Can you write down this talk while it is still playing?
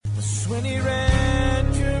When he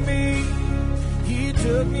ran to me, he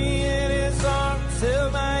took me in his arms,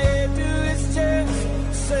 held my head to his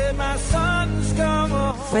chest, said, my son's come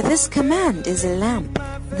home. For this command is a lamp,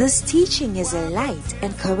 this teaching is a light,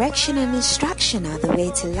 and correction and instruction are the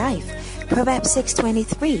way to life. Proverbs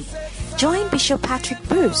 6:23. Join Bishop Patrick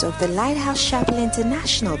Bruce of the Lighthouse Chapel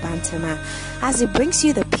International, Bantama, as he brings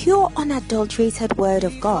you the pure, unadulterated Word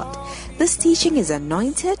of God. This teaching is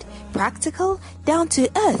anointed, practical, down to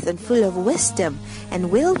earth, and full of wisdom,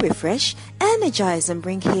 and will refresh, energize, and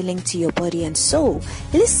bring healing to your body and soul.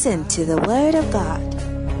 Listen to the Word of God.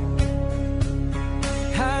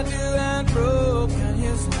 I knew I'd broken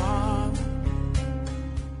his heart.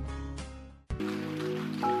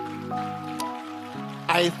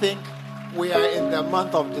 I think we are in the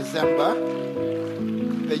month of December.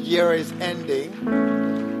 The year is ending.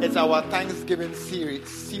 It's our Thanksgiving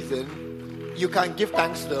season. You can give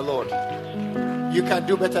thanks to the Lord. You can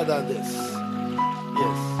do better than this.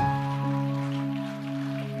 Yes.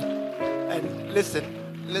 And listen.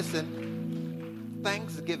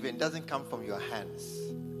 Thanksgiving doesn't come from your hands.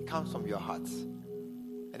 It comes from your heart.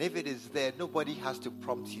 And if it is there, nobody has to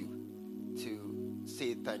prompt you to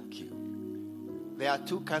say thank you. There are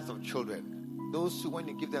two kinds of children. Those who, when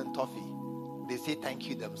you give them toffee, they say thank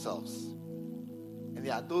you themselves. And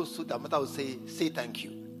there are those who, the mother will say thank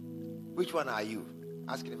you. Which one are you?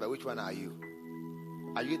 Asking about which one are you?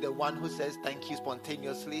 Are you the one who says thank you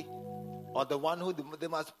spontaneously? Or the one who they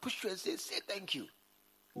must push you and say thank you?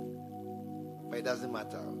 But it doesn't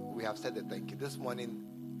matter. We have said the thank you. This morning,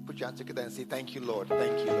 put your hand together and say thank you, Lord.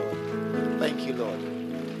 Thank you, Lord. Thank you, Lord.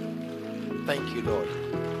 Thank you, Lord.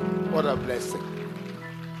 What a blessing.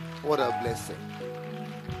 What a blessing.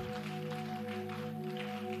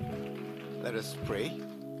 Let us pray.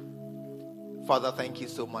 Father, thank you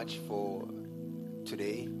so much for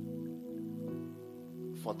today,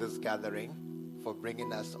 for this gathering, for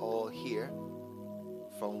bringing us all here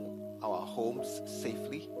from our homes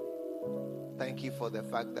safely. Thank you for the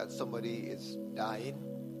fact that somebody is dying,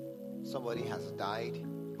 somebody has died,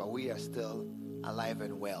 but we are still alive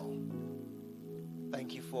and well.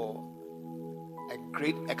 Thank you for a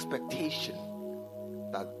great expectation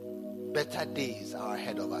that better days are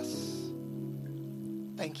ahead of us.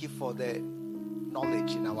 Thank you for the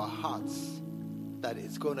knowledge in our hearts that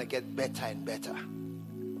it's going to get better and better.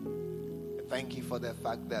 Thank you for the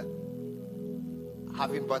fact that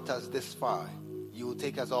having brought us this far, you will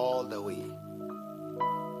take us all the way.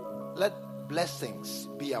 Let blessings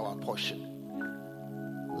be our portion.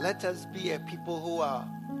 Let us be a people who are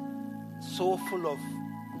so full of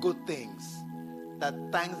good things that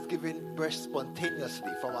thanksgiving bursts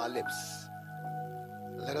spontaneously from our lips.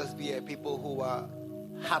 Let us be a people who are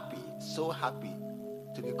happy, so happy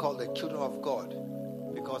to be called the children of God,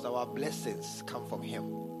 because our blessings come from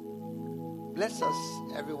Him. Bless us,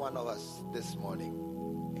 every one of us, this morning,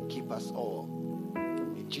 and keep us all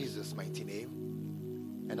in Jesus' mighty name.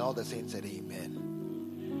 And all the saints said amen.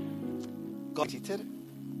 God seated.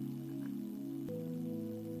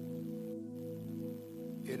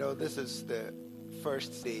 You know, this is the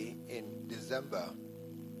first day in December,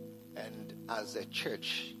 and as a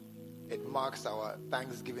church, it marks our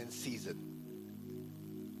Thanksgiving season.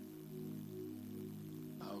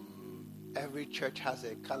 Every church has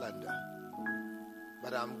a calendar,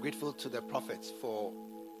 but I'm grateful to the prophets for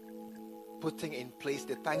putting in place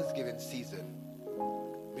the Thanksgiving season,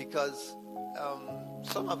 because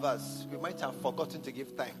some of us, we might have forgotten to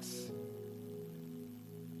give thanks.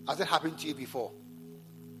 Has it happened to you before?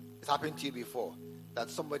 It's happened to you before that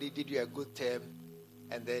somebody did you a good term,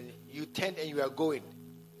 and then you turned and you were going.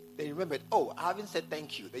 Then you remembered, oh, I haven't said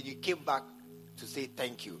thank you. Then you came back to say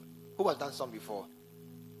thank you. Who has done some before?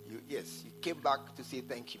 Yes, you came back to say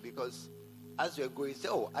thank you, because as you were going, you say,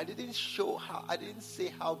 oh, I didn't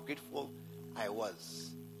say how grateful I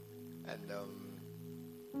was. And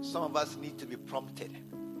some of us need to be prompted.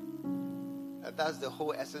 And that's the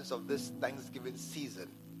whole essence of this Thanksgiving season,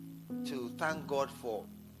 to thank God for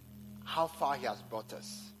how far He has brought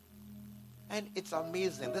us. And it's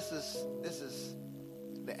amazing. This is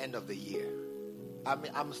the end of the year. I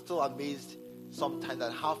mean, I'm still amazed sometimes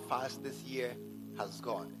at how fast this year has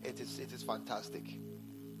gone. It is fantastic.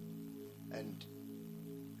 And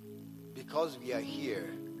because we are here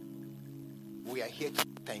to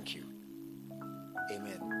thank you.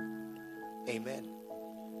 Amen. Amen.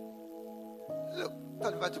 Look,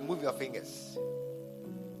 don't have to move your fingers.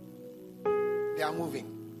 They are moving.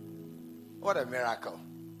 What a miracle.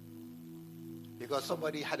 Because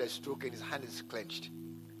somebody had a stroke and his hand is clenched.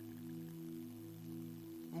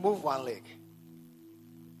 Move one leg.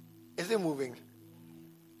 Is it moving?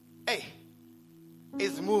 Hey,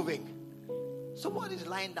 is moving. Somebody is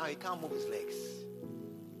lying down, he can't move his legs.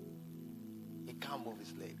 He can't move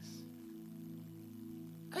his legs.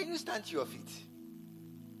 Can you stand to your feet?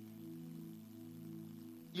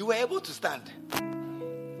 You were able to stand.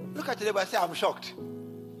 Look at your neighbor and say, I'm shocked.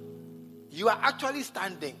 You are actually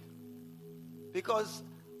standing. Because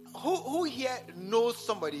who here knows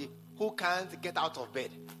somebody who can't get out of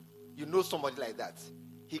bed? You know somebody like that.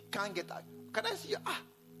 He can't get out. Can I see you?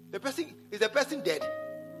 Is the person dead?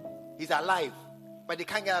 He's alive, but he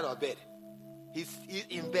can't get out of bed. He's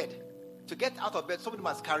in bed. To get out of bed, somebody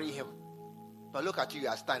must carry him. But look at you, you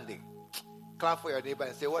are standing. Clap for your neighbor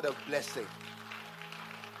and say, what a blessing.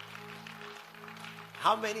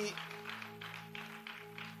 How many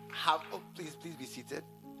have, please be seated.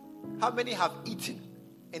 How many have eaten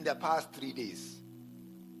in the past 3 days?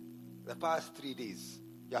 The past 3 days,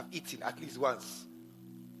 you have eaten at least once.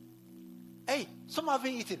 Hey, some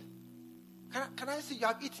haven't eaten. Can I see you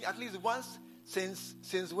have eaten at least once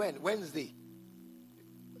since when? Wednesday.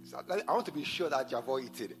 I want to be sure that you have all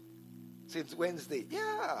eaten. Since Wednesday.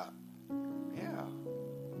 Yeah.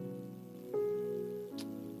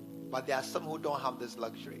 But there are some who don't have this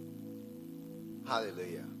luxury.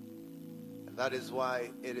 Hallelujah. And that is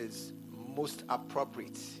why it is most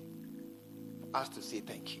appropriate for us to say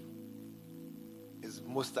thank you. It's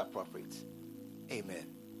most appropriate. Amen.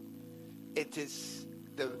 It is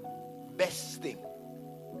the best thing.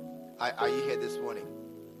 Are you here this morning?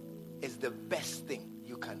 It's the best thing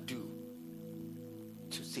you can do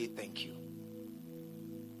to say thank you.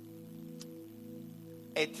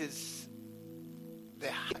 It is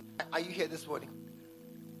are you here this morning?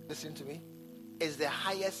 Listen to me. It's the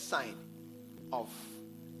highest sign of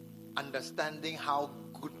understanding how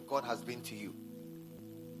good God has been to you.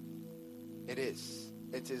 It is.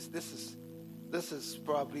 This is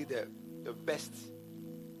probably the best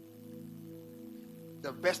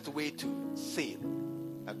way to say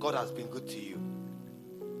that God has been good to you.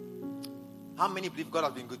 How many believe God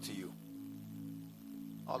has been good to you?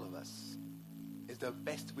 All of us. It's the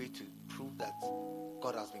best way to prove that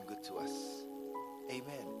God has been good to us.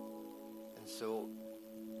 Amen. And so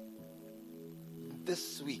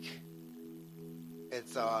this week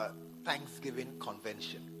it's our Thanksgiving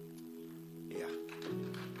convention. Yeah.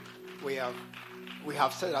 We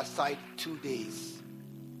have set aside 2 days,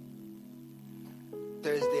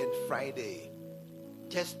 Thursday and Friday,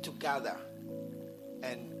 just to gather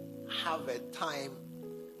and have a time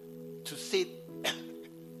to say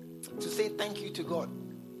thank you to God.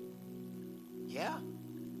 Yeah.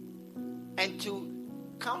 And to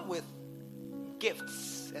come with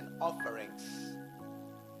gifts and offerings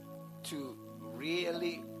to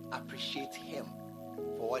really appreciate Him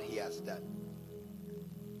for what He has done.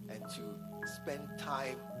 And to spend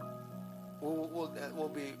time. We'll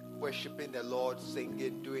be worshiping the Lord,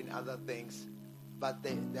 singing, doing other things. But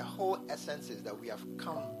the whole essence is that we have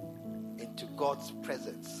come into God's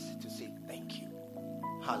presence to say thank you.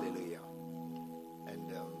 Hallelujah.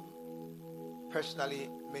 And personally,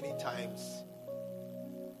 many times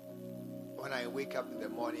when I wake up in the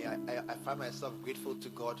morning, I find myself grateful to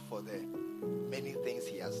God for the many things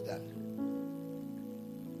He has done.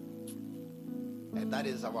 And that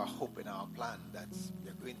is our hope and our plan, that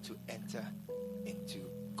we're going to enter into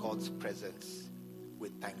God's presence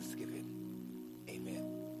with thanksgiving. Amen.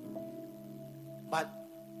 But,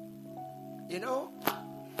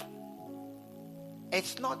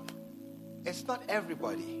 it's not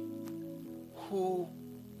everybody who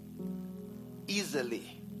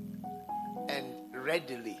easily and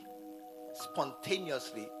readily,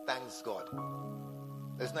 spontaneously thanks God.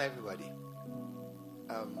 That's not everybody.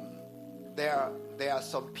 There are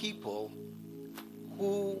some people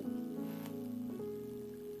who,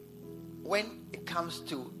 when it comes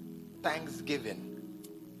to Thanksgiving,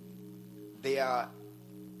 they are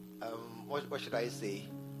what should I say?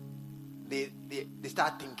 They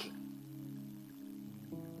start thinking.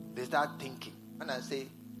 They start thinking. When I say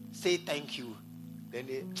thank you, then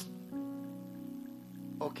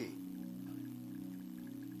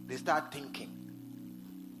they start thinking.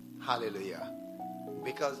 Hallelujah.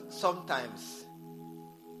 Because sometimes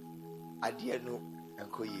I didn't know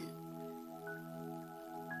Nkoye.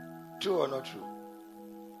 True or not true?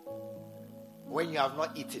 When you have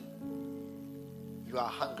not eaten, you are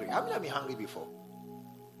hungry. How many have been hungry before?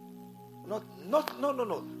 No. Not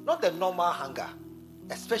the normal hunger.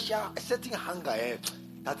 A certain hunger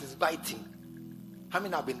that is biting. How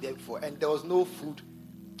many have been there before? And there was no food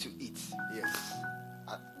to eat. Yes.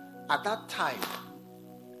 At that time,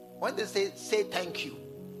 when they say thank you,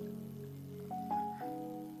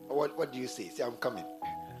 what do you say? Say, I'm coming.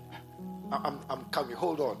 I'm coming.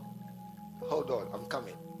 Hold on. hold on, I'm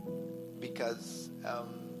coming. Because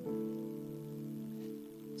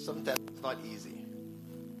sometimes it's not easy.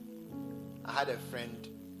 I had a friend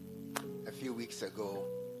a few weeks ago.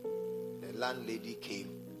 The landlady came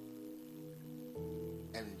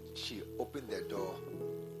and she opened the door,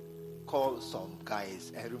 called some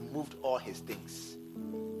guys and removed all his things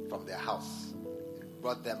from their house and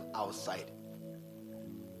brought them outside.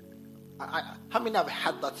 How many have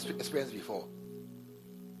had that experience before?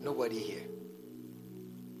 Nobody here.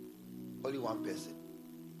 Only one person.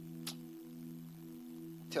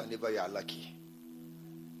 Tell neighbor you are lucky.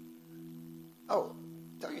 Oh,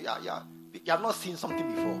 tell you, you have not seen something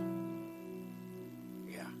before.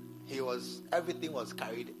 Yeah, everything was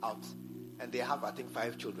carried out, and they have, I think,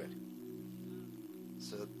 5 children.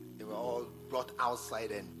 So they were all brought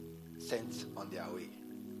outside and sent on their way.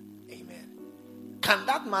 Amen. Can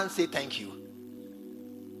that man say thank you?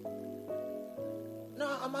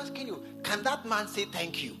 No, I'm asking you. Can that man say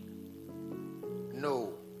thank you?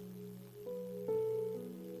 No.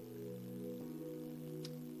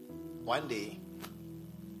 One day,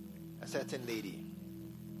 a certain lady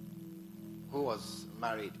who was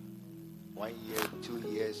married 1 year, 2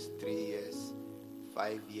 years, 3 years,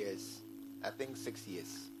 5 years, I think 6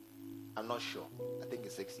 years. I'm not sure. I think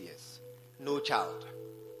it's 6 years. No child.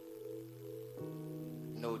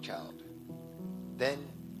 No child. Then,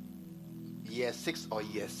 year 6 or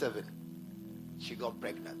year 7, she got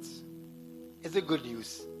pregnant. Is it good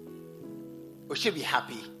news? Would she be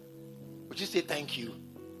happy? Would you say thank you?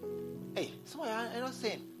 Hey, somebody, I'm not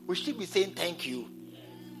saying. Would she be saying thank you?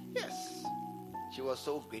 Yes. She was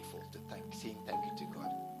so grateful saying thank you to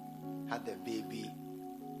God. Had the baby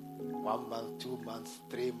 1 month, 2 months,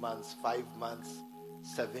 3 months, 5 months,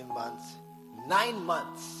 7 months, 9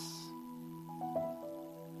 months.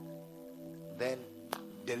 Then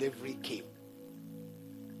delivery came.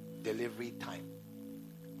 Delivery time.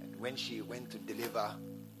 And when she went to deliver,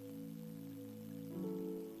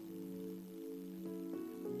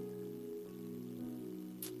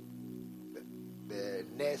 the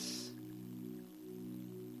nurse,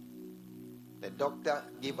 the doctor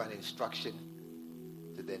gave an instruction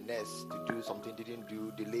to the nurse to do something, didn't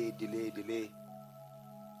do, delay,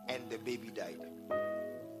 and the baby died.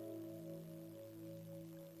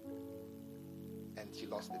 And she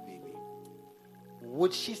lost the baby.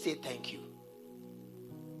 Would she say thank you?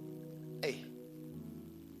 Hey,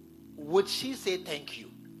 would she say thank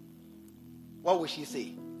you? What would she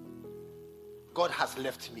say? God has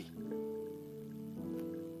left me.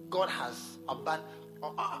 God has abandoned.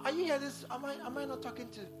 Are you hearing this? Am I not talking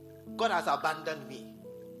to? God has abandoned me.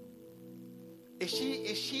 Is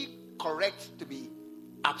she correct to be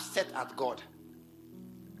upset at God?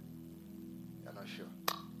 You're not sure.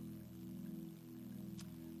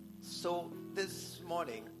 So this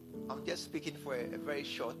morning, I'm just speaking for a very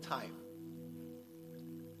short time.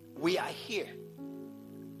 We are here.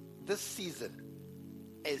 This season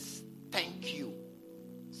is thank you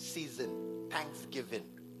season, Thanksgiving.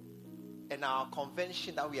 And our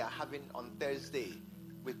convention that we are having on Thursday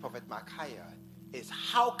with Prophet Micaiah is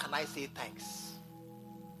how can I say thanks?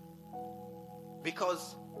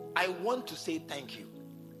 Because I want to say thank you.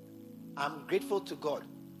 I'm grateful to God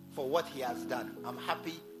for what he has done. I'm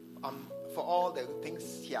happy for all the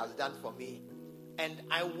things he has done for me. And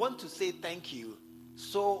I want to say thank you.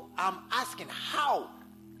 So I'm asking, how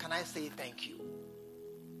can I say thank you?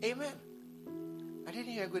 Amen. I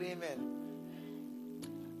didn't hear a good amen.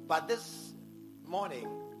 But this morning,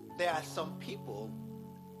 there are some people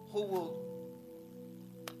who will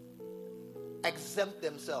exempt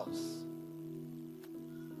themselves,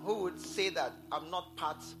 who would say that I'm not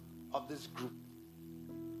part of this group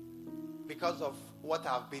because of what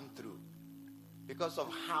I've been through, because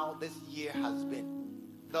of how this year has been.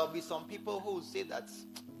 There'll be some people who will say that,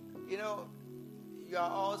 you are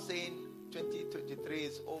all saying 2023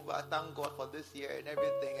 is over. Thank God for this year and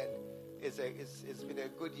everything, and it's been a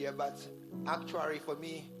good year, but actually for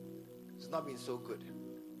me, it's not been so good.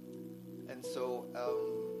 And so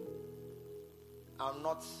I'm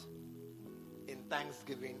not in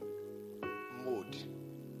Thanksgiving mode.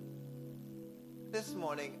 This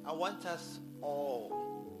morning, I want us all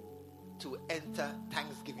to enter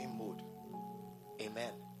Thanksgiving mode.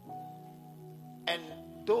 Amen. And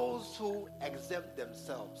those who exempt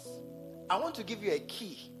themselves, I want to give you a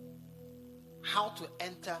key how to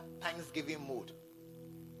enter Thanksgiving mode.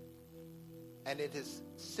 And it is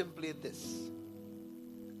simply this.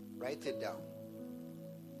 Write it down.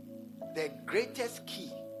 The greatest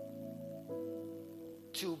key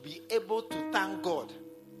to be able to thank God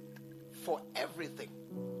for everything,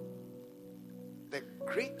 the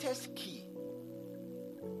greatest key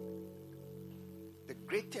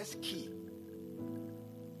greatest key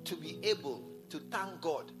to be able to thank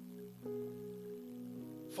God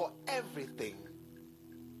for everything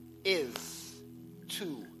is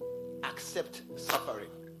to accept suffering.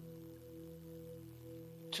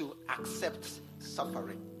 To accept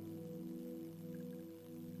suffering.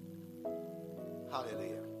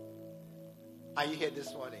 Hallelujah. Are you here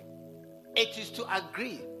this morning? It is to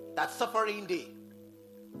agree that suffering day,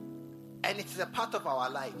 and it is a part of our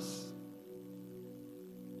lives.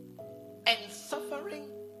 And suffering,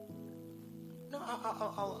 no,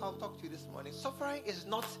 I'll talk to you this morning. Suffering is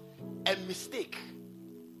not a mistake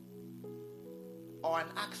or an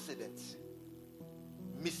accident.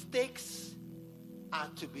 Mistakes are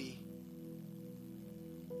to be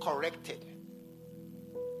corrected,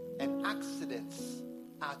 and accidents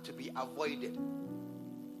are to be avoided.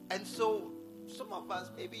 And so some of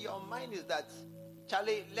us, maybe your mind is that,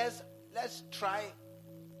 Charlie, let's try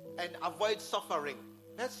and avoid suffering.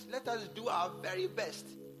 Let us do our very best.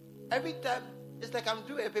 Every time, it's like I'm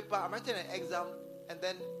doing a paper, I'm writing an exam, and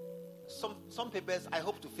then some papers I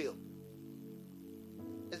hope to fail.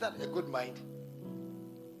 Is that a good mind?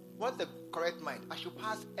 What's the correct mind? I should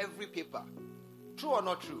pass every paper. True or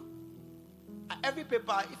not true? Every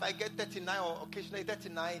paper, if I get 39 or occasionally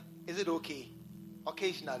 39, is it okay?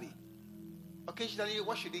 Occasionally. Occasionally,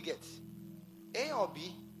 what should you get? A or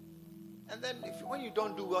B? And then when you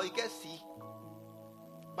don't do well, you get C.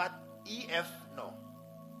 But E, F, no.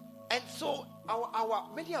 And so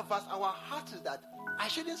many of us, our heart is that I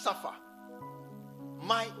shouldn't suffer.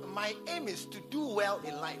 My aim is to do well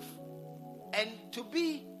in life and to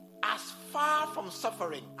be as far from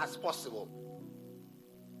suffering as possible.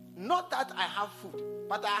 Not that I have food,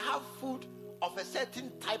 but I have food of a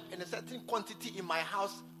certain type and a certain quantity in my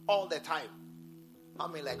house all the time. How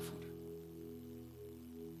many like food?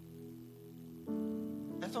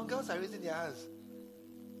 And some girls are raising their hands.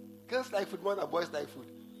 Girls like food more than boys like food.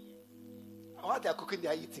 What they are cooking, they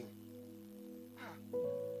are eating.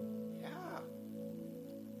 Yeah.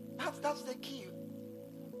 That's the key.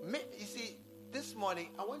 You see, this morning,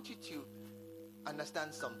 I want you to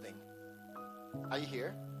understand something. Are you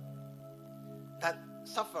here? That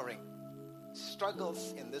suffering,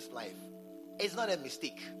 struggles in this life is not a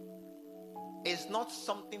mistake. It's not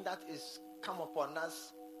something that is come upon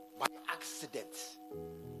us by accident.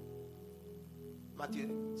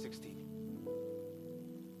 Matthew 16.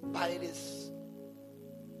 But it is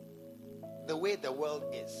the way the world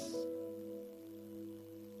is.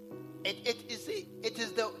 It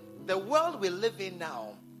is the world we live in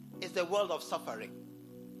now is the world of suffering.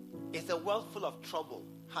 It's a world full of trouble.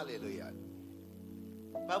 Hallelujah.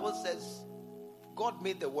 The Bible says God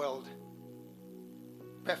made the world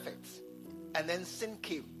perfect, and then sin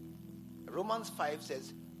came. Romans 5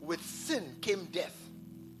 says, with sin came death.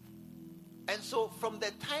 And so from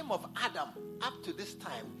the time of Adam up to this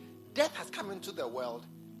time, death has come into the world,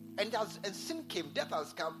 and sin came, death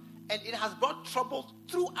has come, and it has brought trouble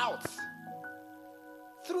throughout.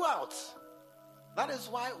 Throughout. That is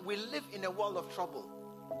why we live in a world of trouble.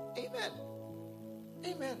 Amen.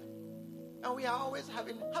 Amen. And we are always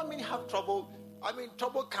having, how many have trouble? I mean,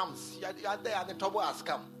 trouble comes. You are there and the trouble has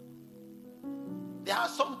come. There are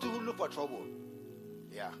some too who look for trouble.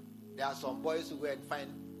 Yeah. There are some boys who go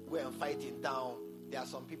and fight in town. There are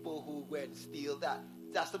some people who go and steal. There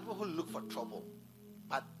are some people who look for trouble.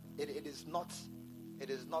 But it is not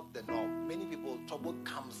the norm. Many people, trouble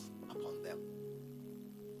comes upon them.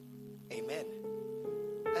 Amen.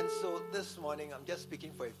 And so this morning, I'm just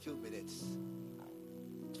speaking for a few minutes.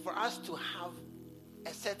 For us to have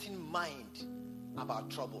a certain mind about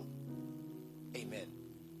trouble. Amen.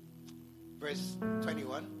 Verse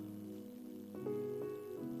 21.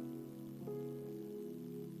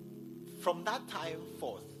 From that time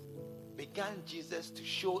forth, began Jesus to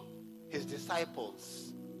show his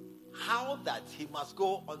disciples how that he must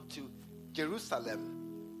go unto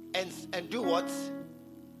Jerusalem and do what?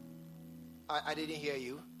 I didn't hear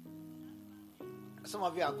you. Some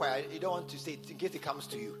of you are quiet. You don't want to say it in case it comes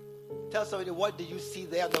to you. Tell somebody, what do you see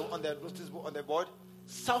there on the notice board, on the board?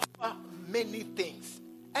 Suffer many things.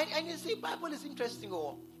 And you see, Bible is interesting.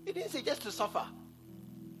 Oh, it didn't say just to suffer.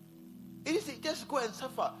 It didn't say just go and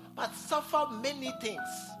suffer, but suffer many things.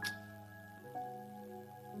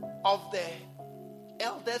 Of the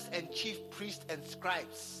elders and chief priests and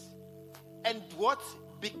scribes. And what?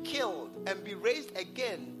 Be killed and be raised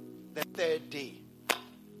again the third day.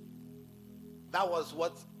 That was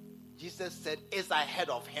what Jesus said is ahead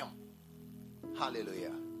of him.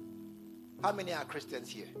 Hallelujah. How many are Christians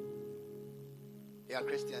here? There are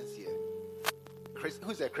Christians here.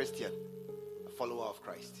 Who's a Christian? A follower of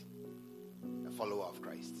Christ. A follower of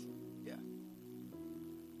Christ. Yeah.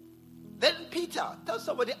 Peter, tell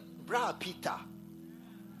somebody, brah Peter.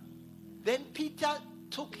 Then Peter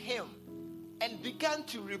took him and began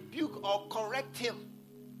to rebuke or correct him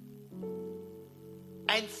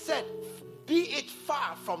and said, be it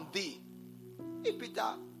far from thee. If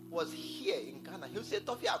Peter was here in Ghana, he'll say,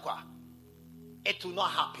 Tofiakwa, it will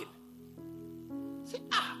not happen. Say,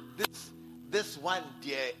 this one,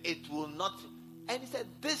 dear, it will not. And he said,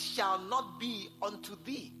 this shall not be unto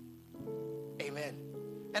thee. Amen.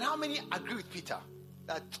 And how many agree with Peter?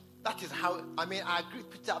 That is how, I agree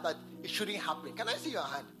with Peter that it shouldn't happen. Can I see your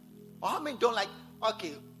hand? Or how many don't like,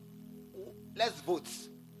 okay, let's vote.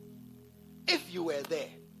 If you were there,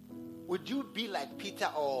 would you be like Peter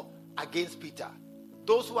or against Peter?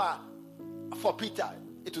 Those who are for Peter,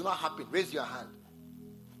 it will not happen. Raise your hand.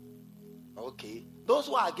 Okay. Those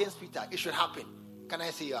who are against Peter, it should happen. Can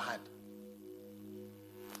I see your hand?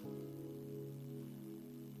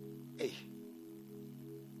 Hey.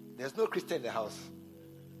 There's no Christian in the house.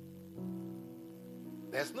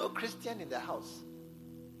 There's no Christian in the house.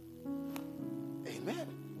 Amen.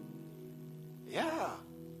 Yeah.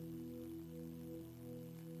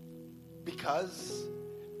 Because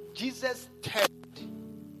Jesus turned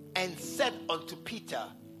and said unto Peter,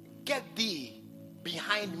 get thee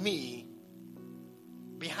behind me.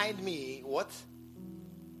 Behind me, what?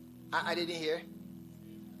 I didn't hear.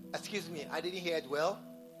 Excuse me, I didn't hear it well.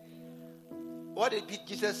 What did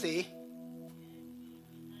Jesus say?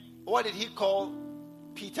 What did he call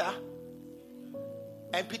Peter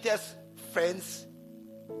and Peter's friends?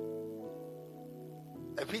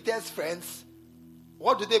 And Peter's friends,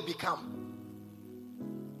 what do they become?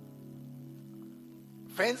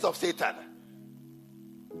 Friends of Satan.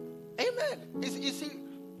 Amen. You see,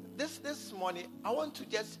 this morning, I want to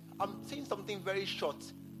I'm saying something very short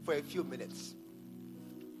for a few minutes.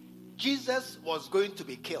 Jesus was going to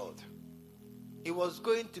be killed. He was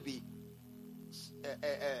going to be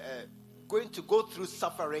going to go through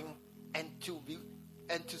suffering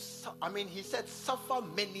he said suffer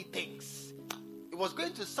many things. He was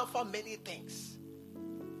going to suffer many things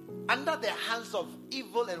under the hands of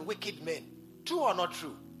evil and wicked men. True or not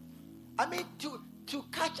true? To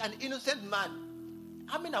catch an innocent man.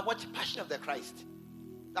 How many have watched Passion of the Christ?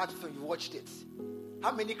 That film, you watched it.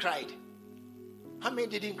 How many cried? How many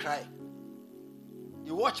didn't cry?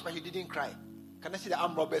 You watched but you didn't cry. Can I see the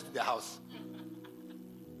armed robbers in the house?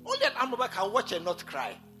 Only an armed robber can watch and not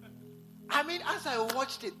cry. As I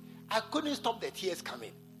watched it, I couldn't stop the tears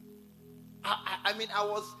coming. I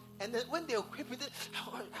was, and then when they whipped it,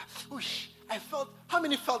 I felt, how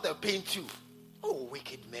many felt the pain too? Oh,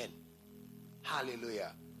 wicked men.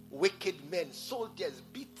 Hallelujah. Wicked men, soldiers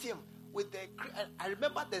beat him with their, I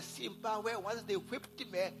remember the scene where once they whipped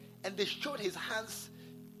him and they showed his hands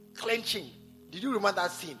clenching. Did you remember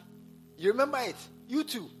that scene? You remember it? You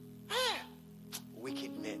too.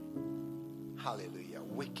 Wicked men. Hallelujah.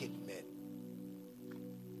 Wicked men.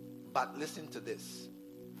 But listen to this.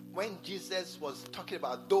 When Jesus was talking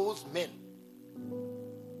about those men,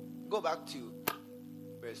 go back to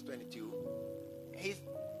verse 22. He's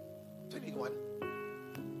 21.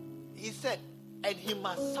 He said, and he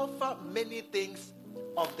must suffer many things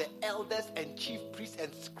of the elders and chief priests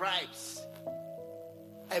and scribes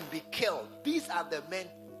and be killed. These are the men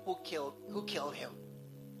who killed him.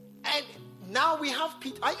 And now we have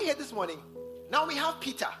Peter. Are you here this morning? Now we have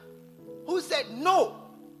Peter who said, no,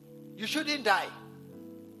 you shouldn't die.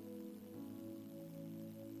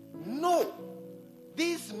 No,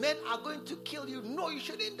 these men are going to kill you. No, you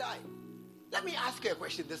shouldn't die. Let me ask you a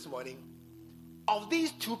question this morning. Of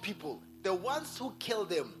these two people, the ones who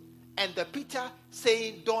killed him and the Peter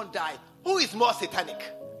saying don't die, who is more satanic?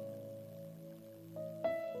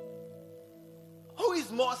 Who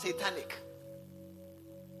is more satanic?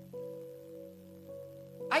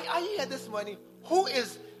 Are you here this morning? Who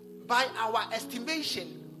is, by our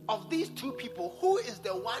estimation of these two people, who is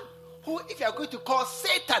the one who, if you are going to call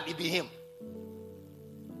Satan, it be him?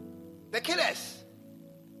 The killers.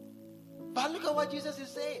 But look at what Jesus is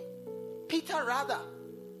saying. Peter rather.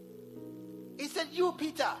 He said, you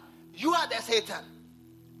Peter, you are the Satan.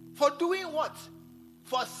 For doing what?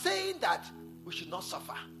 For saying that we should not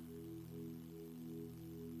suffer.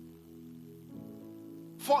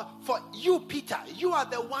 For you, Peter, you are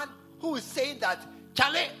the one who is saying that,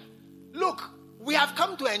 Charlie, look, we have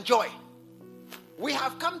come to enjoy. We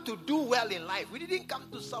have come to do well in life. We didn't come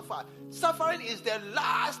to suffer. Suffering is the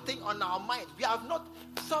last thing on our mind. We have not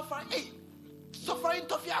suffered. Hey, suffering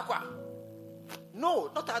tofiakwa.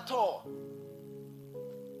 No, not at all.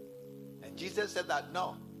 And Jesus said that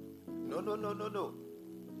no.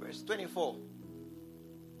 Verse 24.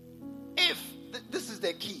 If, this is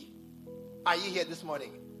the key. Are you here this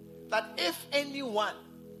morning? that if anyone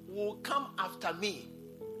will come after me,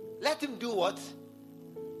 let him do what?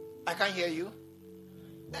 I can't hear you.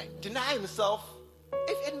 Deny himself.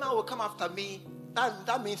 If any man will come after me,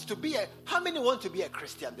 that means to be how many want to be a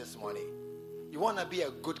Christian this morning? You want to be a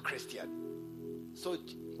good Christian. So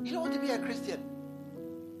you don't want to be a Christian.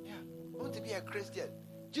 Yeah, you want to be a Christian.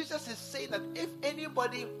 Jesus is saying that if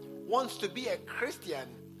anybody wants to be a Christian,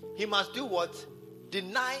 he must do what?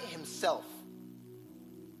 Deny himself.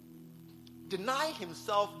 Deny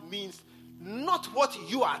himself means not what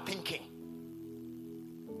you are thinking.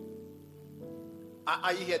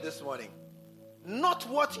 Are you here this morning? Not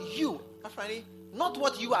what you, not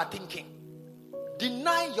what you are thinking.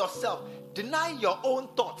 Deny yourself. Deny your own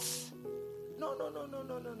thoughts. No.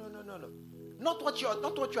 Not what you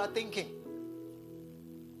are thinking.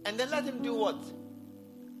 And then let him do what?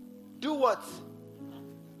 Do what?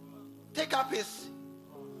 Take up his,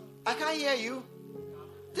 I can't hear you.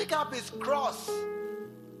 Take up his cross.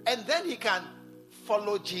 And then he can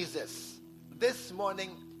follow Jesus. This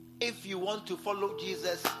morning, if you want to follow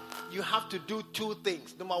Jesus, you have to do two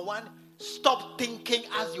things. Number one, stop thinking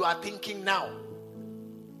as you are thinking now.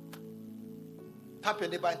 Tap your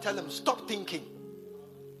neighbor and tell him, stop thinking.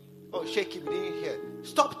 Oh, shake him, didn't hear.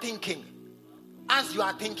 Stop thinking as you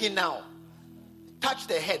are thinking now. Touch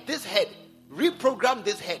the head, this head. Reprogram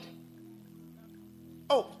this head.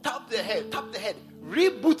 Oh, tap the head.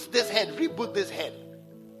 Reboot this head.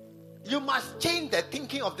 You must change the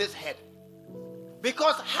thinking of this head.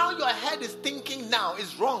 Because how your head is thinking now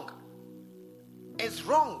is wrong. It's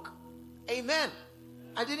wrong. Amen.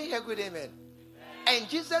 I didn't hear good amen. And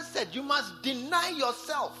Jesus said, you must deny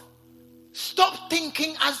yourself. Stop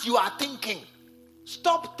thinking as you are thinking.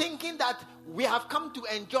 Stop thinking that we have come to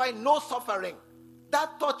enjoy no suffering.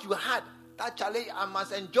 That thought you had, that challenge, I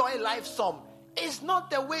must enjoy life some, is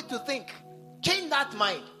not the way to think. Change that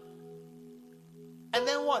mind. And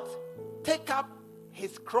then what? Take up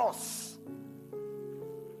his cross.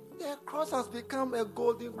 The cross has become a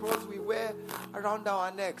golden cross we wear around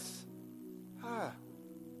our necks.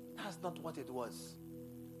 That's not what it was.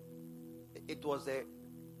 It was a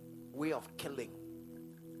way of killing.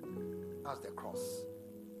 That's the cross.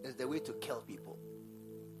 It's the way to kill people.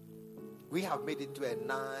 We have made it to a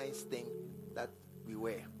nice thing that we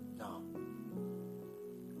wear. No.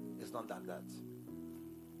 It's not that.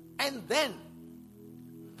 And then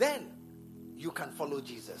you can follow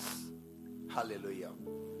Jesus. Hallelujah.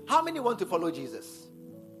 How many want to follow Jesus?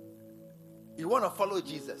 You want to follow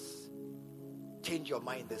Jesus? Change your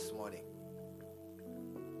mind this morning.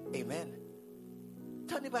 Amen.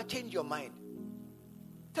 Tell me about change your mind.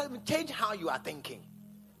 Tell me, change how you are thinking.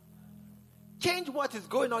 Change what is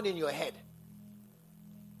going on in your head.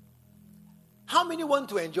 How many want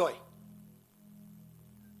to enjoy?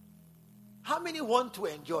 How many want to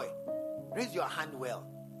enjoy? Raise your hand well.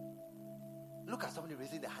 Look at somebody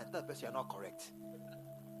raising their hand. Tell the person you're not correct.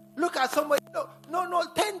 Look at somebody. No.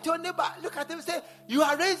 Turn to your neighbor. Look at them and say, you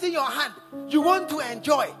are raising your hand. You want to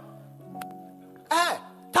enjoy.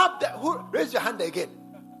 Raise your hand again.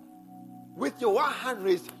 With your one hand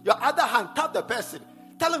raised, your other hand, tap the person.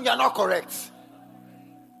 Tell him you're not correct.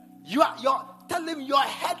 Tell him your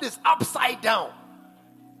head is upside down.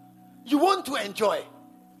 You want to enjoy.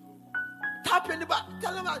 Tap your neighbor.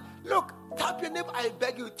 Tell him, look, tap your neighbor. I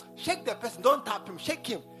beg you, shake the person. Don't tap him. Shake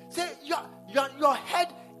him. Say, your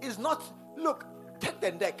head is not. Look, take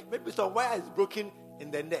the neck. Maybe some wire is broken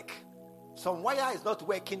in the neck. Some wire is not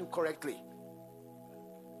working correctly.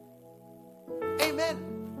 Amen.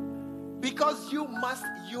 Because you must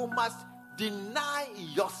deny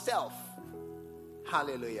yourself.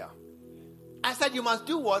 Hallelujah. I said you must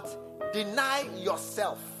do what? Deny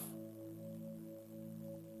yourself.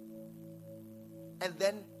 And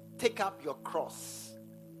then take up your cross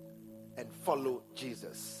and follow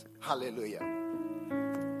Jesus. Hallelujah.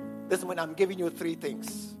 This morning I'm giving you 3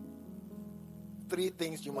 things. 3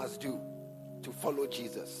 things you must do to follow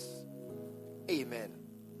Jesus. Amen.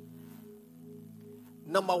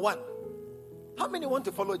 Number 1. How many want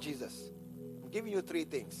to follow Jesus? I'm giving you 3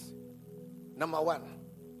 things. Number 1.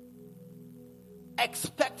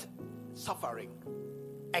 Expect suffering.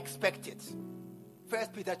 Expect it. 1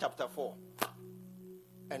 Peter chapter 4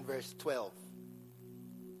 and verse 12.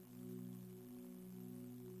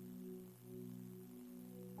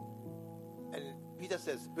 And Peter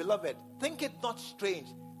says, beloved, think it not strange.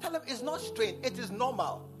 Tell him it's not strange. It is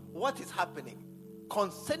normal. What is happening?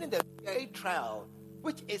 Concerning the very trial,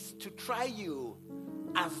 which is to try you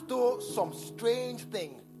as though some strange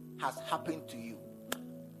thing has happened to you.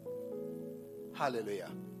 Hallelujah.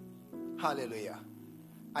 Hallelujah.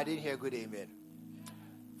 I didn't hear good amen.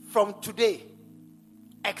 From today,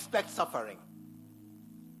 expect suffering.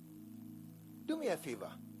 Do me a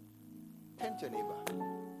favor. Turn to your neighbor.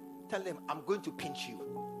 Tell them, I'm going to pinch you.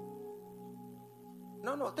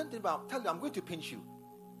 No, turn to them. Tell them, I'm going to pinch you.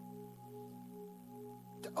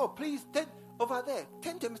 Oh, please, turn over there.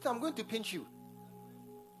 Turn to him. I'm going to pinch you.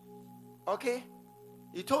 Okay?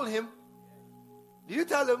 You told him. Did you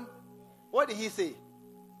tell him? What did he say? He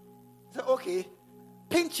said, okay.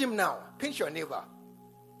 Pinch him now. Pinch your neighbor.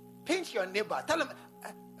 Pinch your neighbor. Tell him,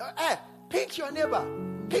 pinch your neighbor.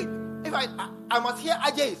 Pinch. If I must hear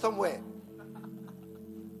Ajay somewhere.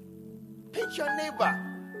 Pinch your neighbor.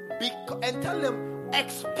 And tell them,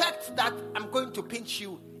 expect that I'm going to pinch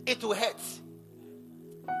you. It will hurt.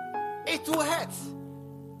 It will hurt.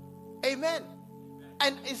 Amen.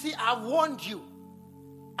 And you see, I've warned you.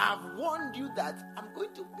 I've warned you that I'm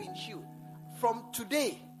going to pinch you. From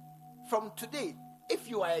today, if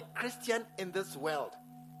you are a Christian in this world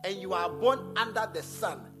and you are born under the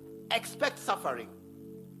sun, expect suffering.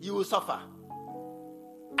 You will suffer.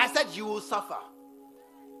 I said you will suffer.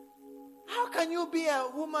 How can you be a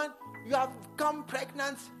woman, you have become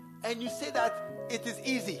pregnant and you say that it is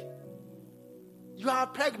easy? You are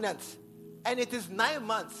pregnant and it is 9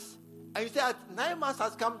 months. And you say that 9 months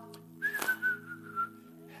has come.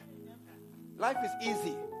 Life is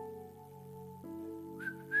easy.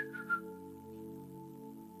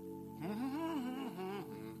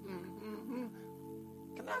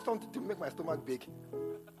 Can I have something to make my stomach big?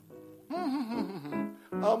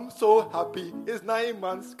 I'm so happy. It's 9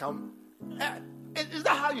 months come. Is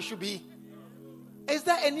that how you should be? Is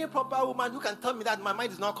there any proper woman who can tell me that my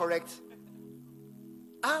mind is not correct?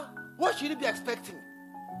 What should you be expecting?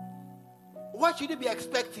 What should you be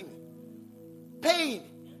expecting? Pain.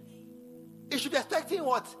 You should be expecting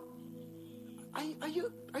what? Are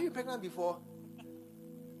you pregnant before?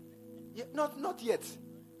 Yeah, not yet.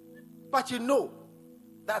 But you know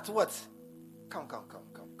that's what? Come.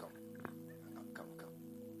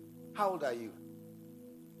 How old are you?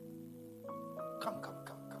 Come.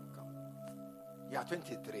 You are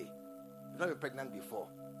 23. You've not been pregnant before.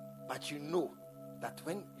 But you know that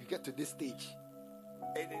when you get to this stage,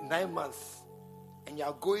 in 9 months, and you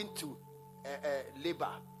are going to labor,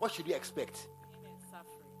 what should you expect?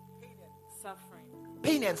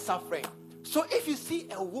 Pain and suffering. So if you see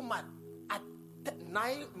a woman at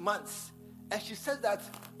 9 months and she says that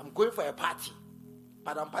I'm going for a party,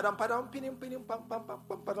 what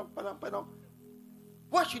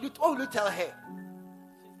will you tell her?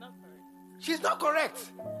 She's not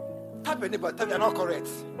correct. Tap your neighbor, tell you are not correct.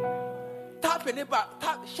 Tap your neighbor,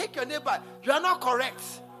 shake your neighbor. You are not correct.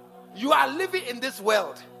 You are living in this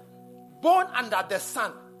world, born under the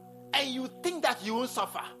sun, and you think that you will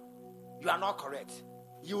suffer. You are not correct.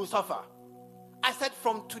 You will suffer. I said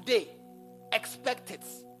from today, expect it.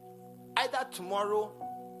 Either tomorrow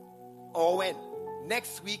or when?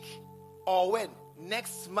 Next week or when?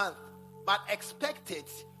 Next month. But expect it.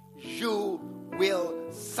 You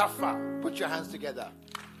will suffer. Put your hands together.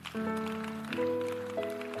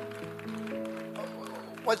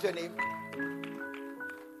 What's your name?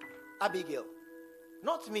 Abigail.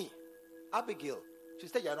 Not me. Abigail. She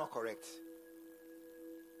said you are not correct.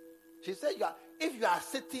 She said if you are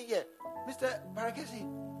sitting here, Mr. Barakesi,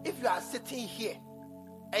 if you are sitting here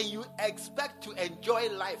and you expect to enjoy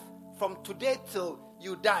life from today till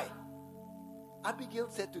you die, Abigail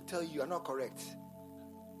said to tell you are not correct.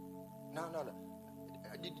 No.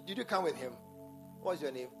 Did you come with him? What's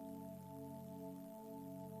your name?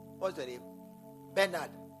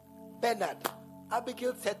 Bernard.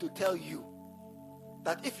 Abigail said to tell you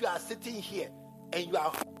that if you are sitting here and you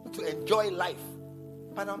are to enjoy life,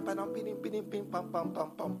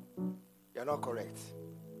 you're not correct.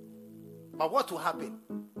 But what will happen?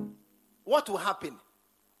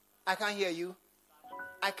 I can't hear you.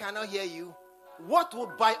 I cannot hear you. What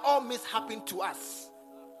will by all means happen to us?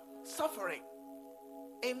 Suffering.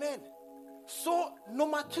 Amen. So,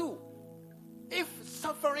 number 2, if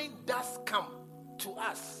suffering does come to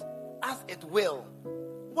us, as it will,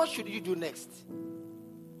 what should you do next?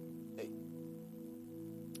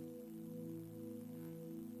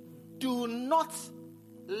 Do not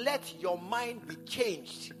let your mind be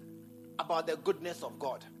changed about the goodness of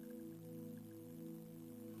God.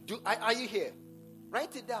 Are you here?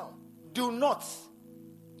 Write it down. Do not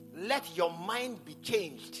let your mind be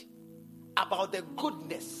changed about the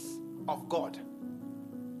goodness of God.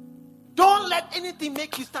 Don't let anything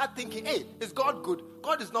make you start thinking, hey, is God good?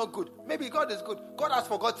 God is not good. Maybe God is good. God has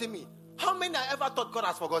forgotten me. How many have ever thought God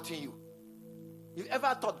has forgotten you? You've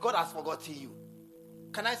ever thought God has forgotten you?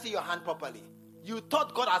 Can I see your hand properly? You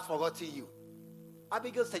thought God has forgotten you.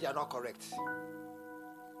 Abigail said you're not correct.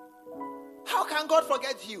 How can God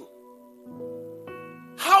forget you?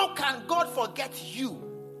 How can God forget you?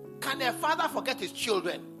 Can a father forget his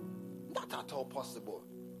children? Not at all possible.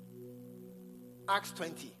 Acts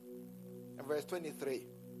 20 and verse 23.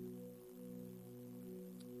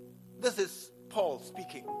 This is Paul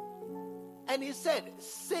speaking. And he said,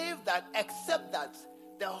 save that, except that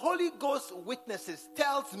the Holy Ghost witnesses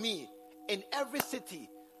tells me in every city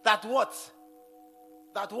that what?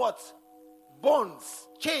 That what? Bonds,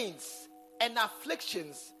 chains, and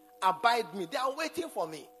afflictions abide me. They are waiting for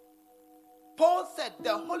me. Paul said,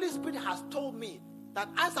 the Holy Spirit has told me that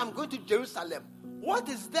as I'm going to Jerusalem, what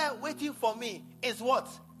is there waiting for me is what?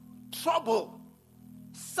 Trouble,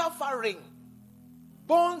 suffering,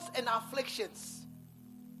 bonds, and afflictions.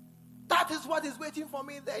 That is what is waiting for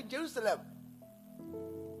me there in Jerusalem.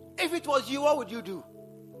 If it was you, what would you do?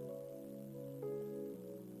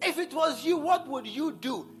 If it was you, what would you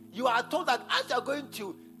do? You are told that as you're going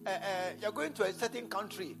to a certain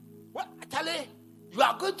country, what? Tell you, you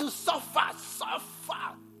are going to suffer.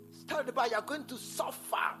 Tell everybody you're going to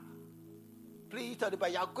suffer. Please tell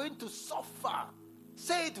everybody you're going to suffer.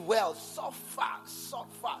 Say it well.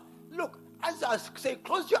 Suffer. Look, as I say,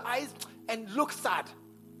 close your eyes and look sad.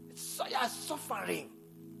 So you are suffering.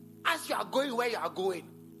 As you are going where you are going,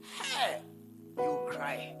 hey, you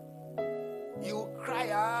cry. You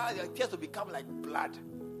cry, your tears will become like blood.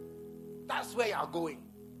 That's where you are going.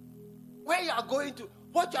 Where you are going to,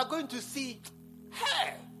 what you are going to see,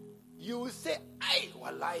 hey, you will say, ay,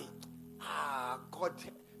 walai, God,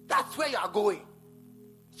 that's where you are going.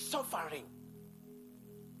 Suffering.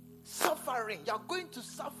 You are going to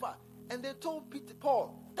suffer. And they told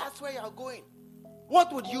Paul, that's where you are going.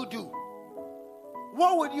 What would you do?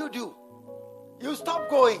 What would you do? You stop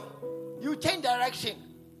going. You change direction.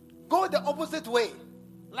 Go the opposite way.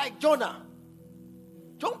 Like Jonah.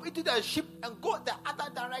 Jump into the ship and go the other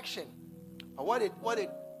direction. And what did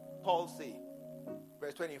Paul say?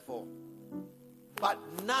 Verse 24. But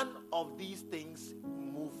none of these things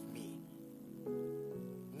move me.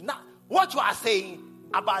 What you are saying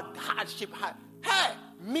about hardship, hey,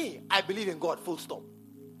 me, I believe in God, full stop.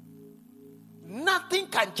 Nothing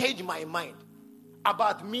can change my mind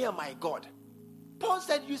about me and my God. Paul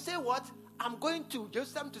said, you say what? I'm going to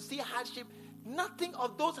Jerusalem to see hardship. Nothing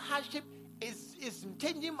of those hardship is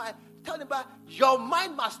changing my... Tell me about your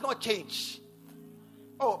mind must not change.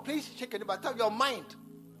 Oh, please shake it about. Tell your mind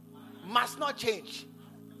must not change.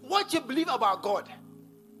 What you believe about God.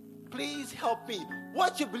 Please help me.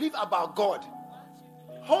 What you believe about God.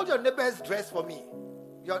 Hold your neighbor's dress for me.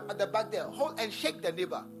 You're at the back there. Hold and shake the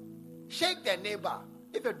neighbor. Shake the neighbor.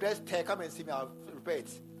 If your dress tear, come and see me. I'll repair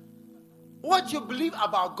it. What you believe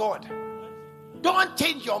about God. Don't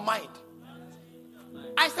change your mind.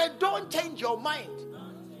 I said, don't change your mind.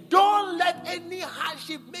 Don't let any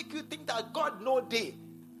hardship make you think that God no day.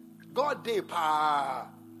 God day pa.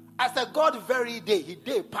 I said, God very day. He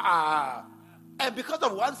day pa. And because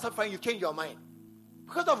of one suffering, you change your mind.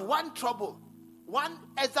 Because of one trouble, one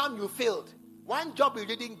exam you failed, one job you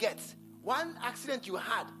didn't get, one accident you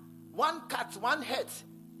had, one cut, one hurt,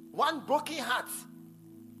 one broken heart,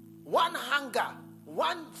 one hunger,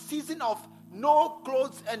 one season of no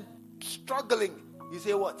clothes and struggling. You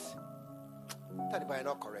say what? Tell me you're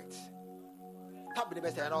not correct. Tell me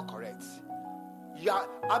you're not correct.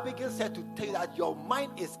 Abigail said to tell you that your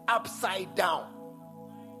mind is upside down.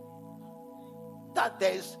 That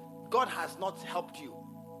God has not helped you.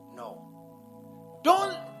 No.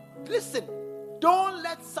 Don't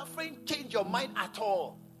let suffering change your mind at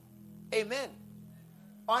all. Amen.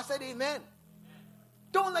 Oh, I said amen.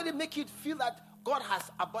 Don't let it make you feel that God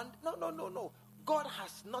has abandoned. No. God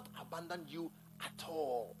has not abandoned you at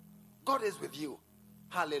all. God is with you.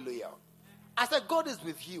 Hallelujah. I said God is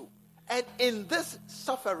with you. And in this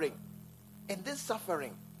suffering,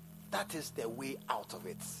 that is the way out of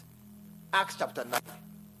it. Acts chapter 9.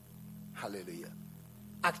 Hallelujah.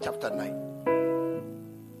 Acts chapter 9.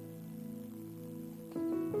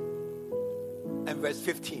 And verse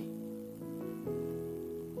 15.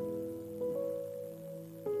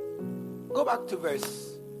 Go back to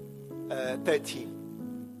verse 13.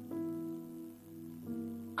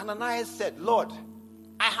 Ananias said, Lord,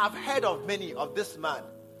 I have heard of many of this man,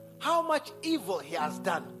 how much evil he has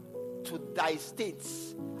done to thy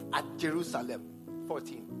saints at Jerusalem.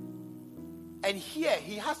 14. And here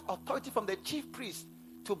he has authority from the chief priest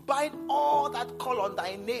to bind all that call on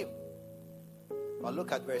thy name. But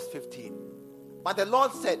look at verse 15. But the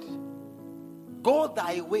Lord said, go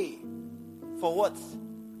thy way. For what?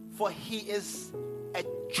 For he is a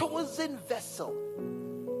chosen vessel.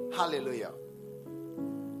 Hallelujah.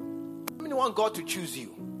 How many want God to choose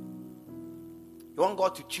you? You want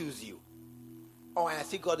God to choose you? Oh, and I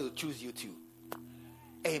see God will choose you too.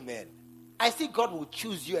 Amen. I see God will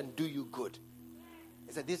choose you and do you good.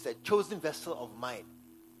 He said, this is a chosen vessel of mine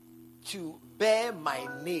to bear my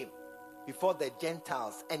name before the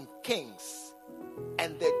Gentiles and kings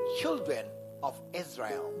and the children of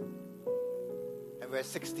Israel. And verse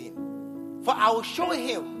 16. For I will show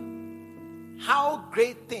him how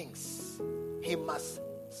great things he must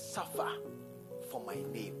suffer for my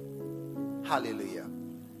name. Hallelujah.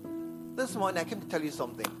 This morning I came to tell you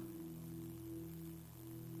something.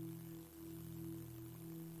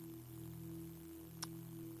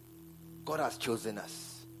 God has chosen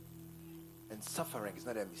us. And suffering is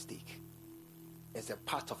not a mistake. It's a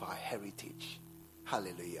part of our heritage.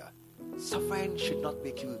 Hallelujah. Suffering should not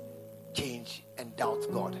make you change and doubt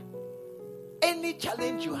God. Any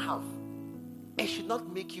challenge you have, it should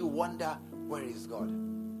not make you wonder, where is God?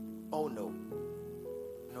 Oh no.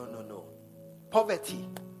 No. Poverty.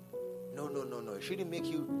 No. It shouldn't make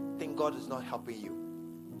you think God is not helping you.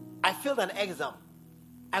 I failed an exam.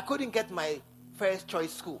 I couldn't get my first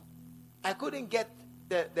choice school. I couldn't get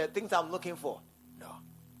the things I'm looking for. No.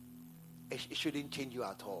 It shouldn't change you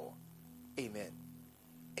at all. Amen.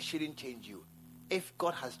 It shouldn't change you. If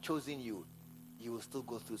God has chosen you, you will still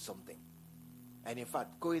go through something. And in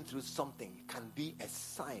fact, going through something can be a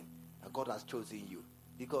sign that God has chosen you.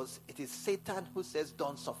 Because it is Satan who says,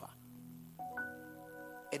 don't suffer.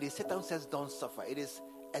 It is Satan who says, don't suffer. It is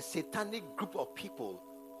a satanic group of people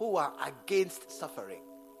who are against suffering.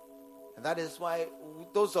 And that is why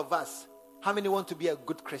those of us, how many want to be a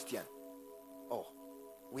good Christian? Oh,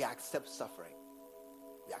 we accept suffering.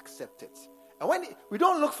 We accept it. And when we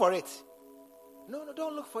don't look for it. No,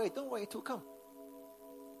 don't look for it. Don't worry, it will come.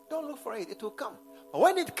 Don't look for it. It will come. But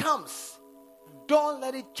when it comes, don't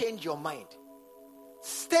let it change your mind.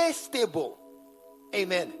 Stay stable.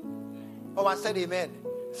 Amen. Oh, I said amen.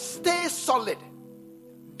 Stay solid.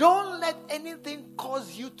 Don't let anything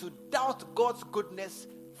cause you to doubt God's goodness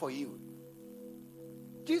for you.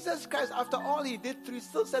 Jesus Christ, after all he did through,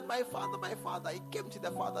 still said, my Father, my Father. He came to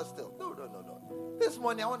the Father still. No. This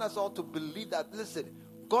morning, I want us all to believe that, listen,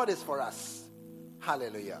 God is for us.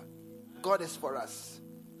 Hallelujah. God is for us.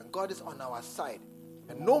 And God is on our side.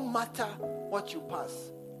 And no matter what you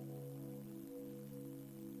pass.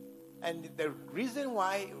 And the reason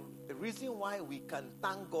why we can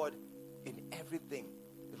thank God in everything,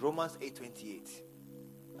 Romans 8:28,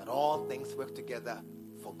 that all things work together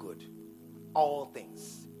for good. All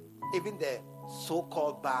things, even the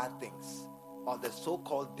so-called bad things or the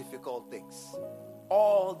so-called difficult things,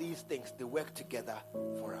 all these things, they work together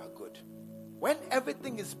for our good. When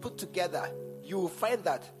everything is put together, you will find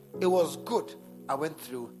that it was good I went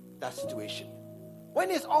through that situation.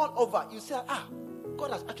 When it's all over, you say,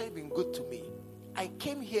 God has actually been good to me. I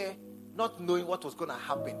came here not knowing what was going to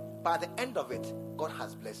happen, but at the end of it, God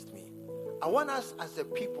has blessed me. I want us as a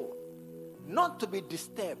people not to be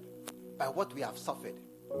disturbed by what we have suffered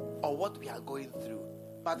or what we are going through,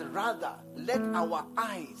 but rather let our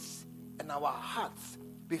eyes and our hearts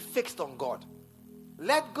be fixed on God.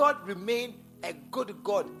 Let God remain a good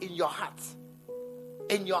God in your heart.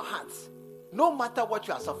 In your heart. No matter what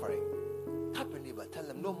you are suffering. Tap your neighbor, tell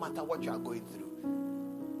them, no matter what you are going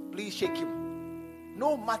through, please shake him.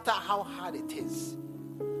 No matter how hard it is.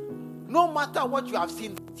 No matter what you have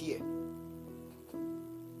seen this year.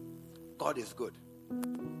 God is good.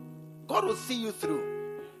 God will see you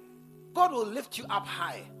through. God will lift you up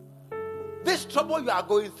high. This trouble you are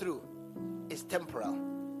going through is temporal.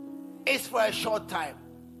 It's for a short time.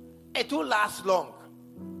 It won't last long.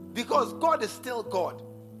 Because God is still God.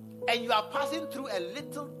 And you are passing through a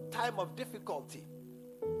little time of difficulty.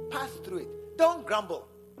 Pass through it. Don't grumble.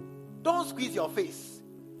 Don't squeeze your face.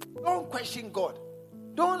 Don't question God.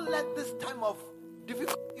 Don't let this time of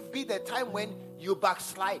difficulty be the time when you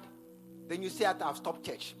backslide. Then you say, I've stopped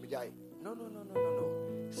church. No.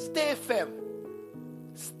 Stay firm.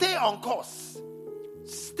 Stay on course.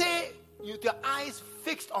 Stay with your eyes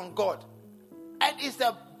fixed on God. And it's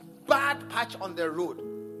a bad patch on the road,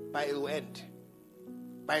 but it will end.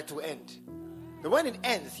 But it will end. But when it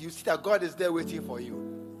ends, you see that God is there waiting for you.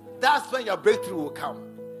 That's when your breakthrough will come.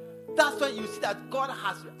 That's when you see that God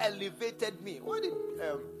has elevated me. What did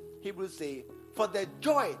Hebrews say? For the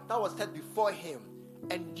joy that was set before him,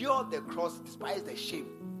 endure the cross, despise the shame.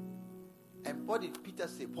 And what did Peter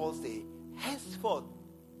say? Paul say, henceforth,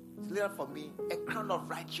 it's laid out for me a crown of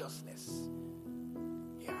righteousness.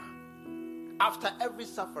 Yeah. After every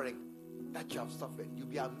suffering that you have suffered, you'll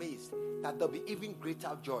be amazed that there'll be even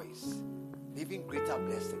greater joys, even greater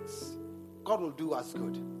blessings. God will do us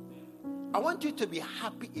good. I want you to be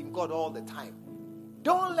happy in God all the time.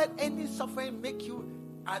 Don't let any suffering make you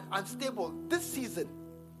unstable this season,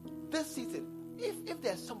 if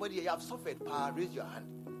there's somebody here, you have suffered, raise your hand.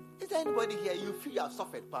 Is there anybody here, you feel you have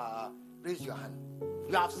suffered, raise your hand.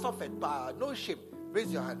 You have suffered, no shame,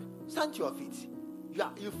 raise your hand. Stand to your feet.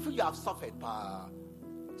 You feel you have suffered,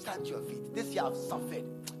 stand to your feet. This year I've suffered.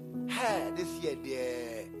 Hey, this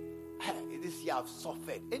year I've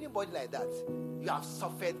suffered. Anybody like that? You have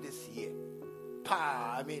suffered this year.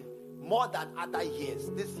 I mean, more than other years.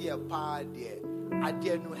 This year,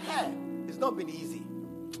 it's not been easy.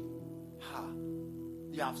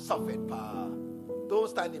 You have suffered, Those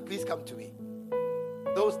standing, please come to me.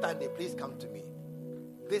 Those standing, please come to me.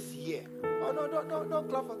 This year. Oh, no, don't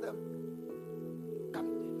clap for them. Come.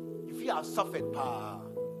 If you have suffered,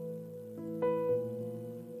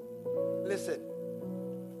 listen.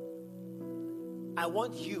 I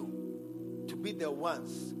want you to be the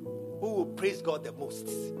ones who will praise God the most.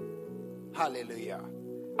 Hallelujah.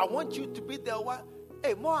 I want you to be the one.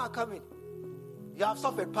 Hey, more are coming. You have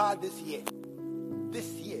suffered this year.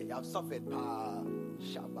 This year, you have suffered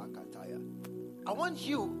Shabakataya. I want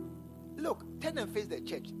you, look, turn and face the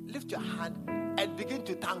church. Lift your hand and begin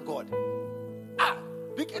to thank God.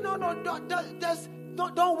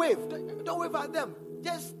 Don't wave. Don't wave at them.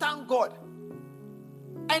 Just thank God.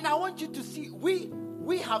 And I want you to see, we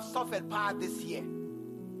have suffered this year.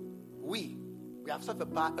 We have suffered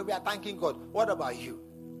we are thanking God. What about you?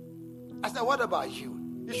 I said, what about you?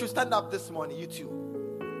 You should stand up this morning, you too.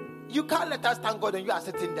 You can't let us thank God and you are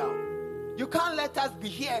sitting down. You can't let us be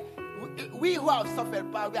here. We who have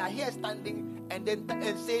suffered, we are here standing and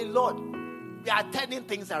say, Lord, we are turning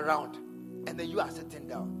things around. And then you are sitting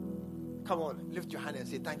down. Come on, lift your hand and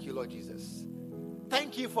say, thank you, Lord Jesus.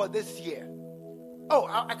 Thank you for this year. Oh,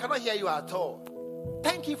 I cannot hear you at all.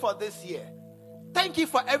 Thank you for this year. Thank you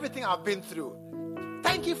for everything I've been through.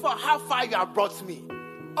 Thank you for how far you have brought me.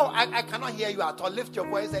 Oh, I cannot hear you at all. Lift your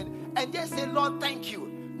voice and just say, Lord, thank you.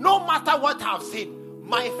 No matter what I've seen,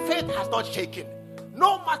 my faith has not shaken.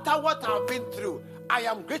 No matter what I've been through, I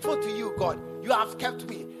am grateful to you, God. You have kept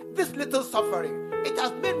me. This little suffering, it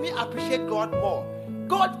has made me appreciate God more.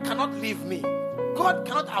 God cannot leave me. God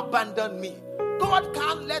cannot abandon me. God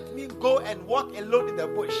can't let me go and walk alone in the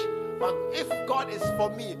bush. But if God is for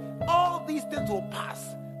me, all these things will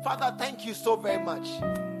pass. Father, thank you so very much.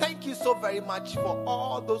 Thank you so very much for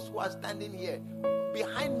all those who are standing here,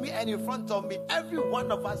 behind me and in front of me, every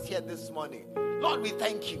one of us here this morning. Lord, we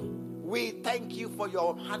thank you. We thank you for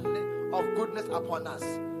your hand of goodness upon us.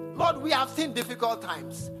 Lord, we have seen difficult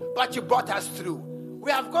times, but you brought us through. We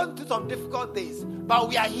have gone through some difficult days, but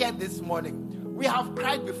we are here this morning. We have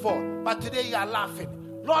cried before, but today you are laughing.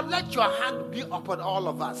 Lord, let your hand be upon all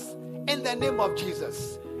of us. In the name of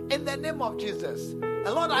Jesus. In the name of Jesus. And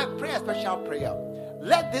Lord, I pray a special prayer.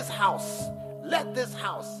 Let this house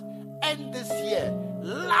end this year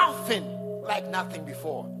laughing like nothing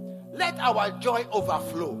before. Let our joy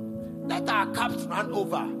overflow. Let our cups run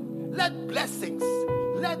over. Let blessings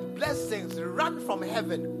run from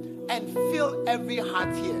heaven and fill every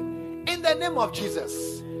heart here. In the name of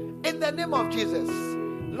Jesus. In the name of Jesus.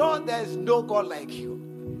 Lord, there is no God like you.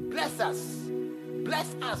 Bless us.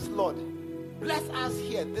 Bless us, Lord. Bless us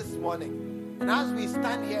here this morning. And as we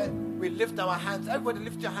stand here, we lift our hands. Everybody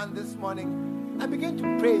lift your hand this morning and begin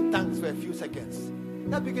to pray in tongues for a few seconds.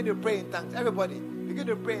 Let's begin to pray in tongues. Everybody, begin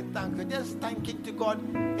to pray in tongues. We're just thanking to God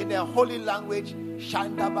in their holy language.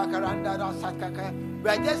 Shanda bakaranda rasakaka. We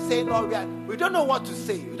are just saying, Lord, we don't know what to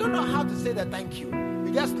say. We don't know how to say the thank you.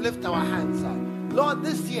 We just lift our hands. Lord,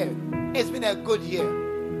 this year, it's been a good year.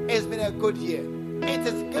 It's been a good year. It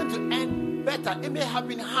is going to end better. It may have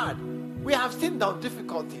been hard. We have seen down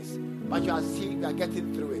difficulties, but you are seeing we are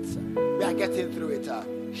getting through it. We are getting through it.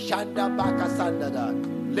 Shanda baka sandada.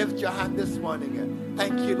 Lift your hand this morning.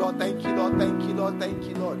 Thank you, Lord. Thank you, Lord. Thank you, Lord. Thank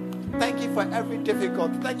you, Lord. Thank you for every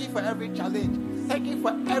difficulty. Thank you for every challenge. Thank you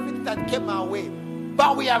for everything that came our way.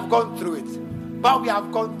 But we have gone through it. But we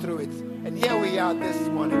have gone through it. And here we are this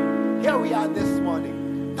morning. Here we are this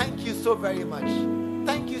morning. Thank you so very much.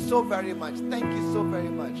 Thank you so very much. Thank you so very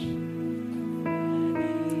much.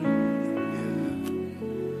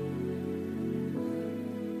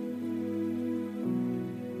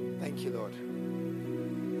 Thank you, Lord.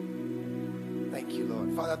 Thank you,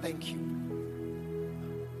 Lord. Father, thank you.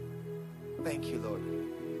 Thank you, Lord.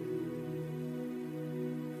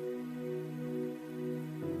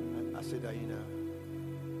 I said that, you know.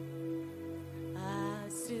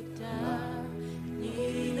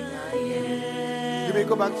 You may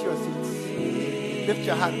go back to your seats. Lift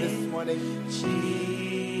your hand this morning. Jesus.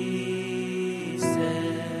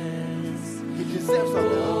 He deserves all the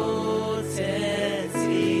honor.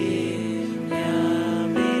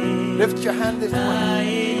 Lift your hand this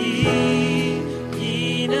morning.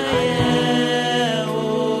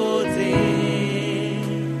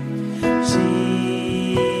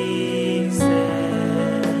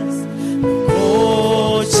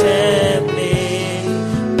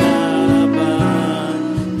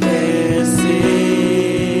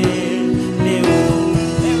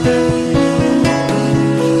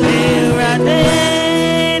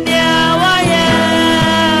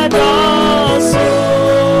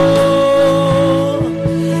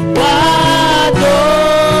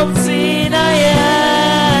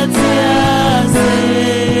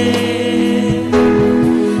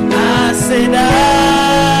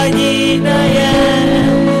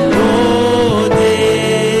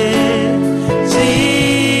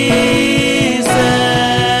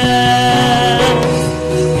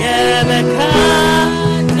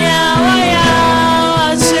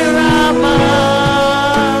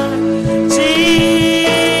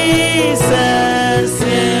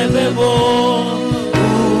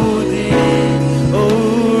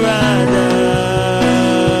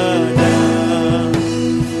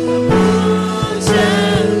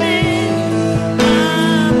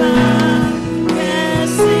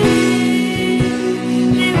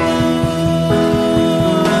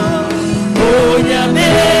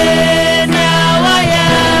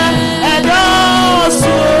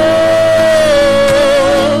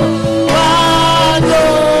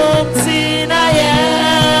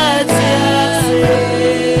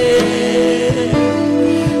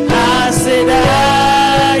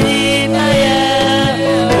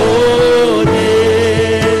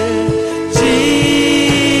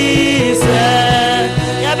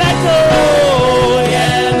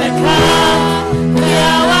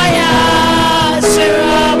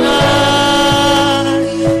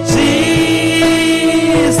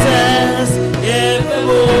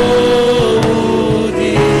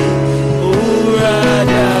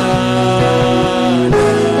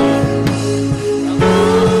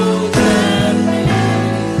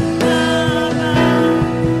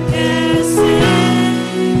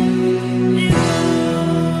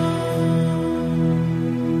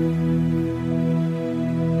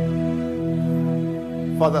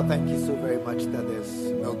 Father, thank you so very much that there's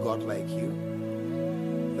no God like you.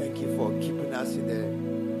 Thank you for keeping us in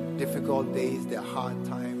the difficult days, the hard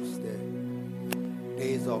times, the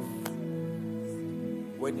days of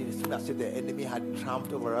when it seemed as if the enemy had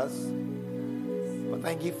triumphed over us. But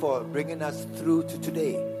thank you for bringing us through to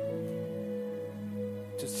today,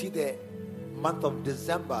 to see the month of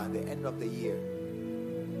December, the end of the year.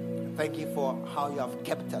 Thank you for how you have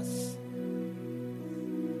kept us.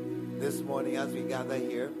 This morning as we gather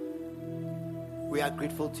here, we are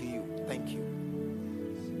grateful to you. Thank you.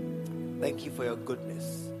 Thank you for your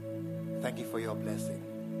goodness. Thank you for your blessing.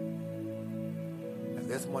 And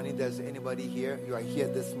this morning, there's anybody here, you are here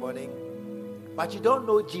this morning, but you don't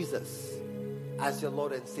know Jesus as your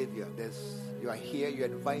Lord and Savior. You are here, you're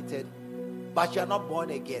invited, but you're not born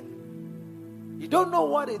again. You don't know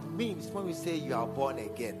what it means when we say you are born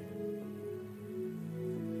again.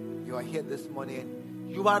 You are here this morning and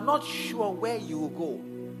you are not sure where you will go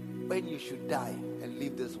when you should die and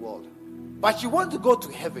leave this world. But you want to go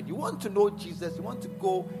to heaven. You want to know Jesus. You want to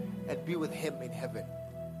go and be with him in heaven.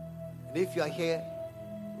 And if you are here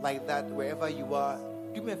like that, wherever you are,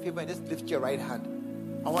 do me a favor and just lift your right hand.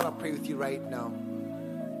 I want to pray with you right now.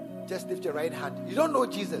 Just lift your right hand. You don't know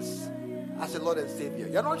Jesus as your Lord and Savior.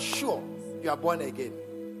 You're not sure you are born again.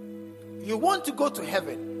 You want to go to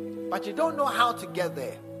heaven, but you don't know how to get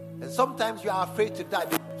there. And sometimes you are afraid to die.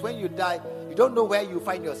 Because when you die, you don't know where you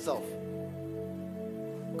find yourself.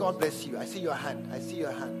 God bless you. I see your hand. I see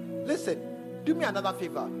your hand. Listen, do me another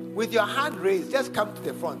favor. With your hand raised, just come to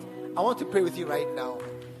the front. I want to pray with you right now.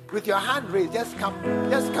 With your hand raised, just come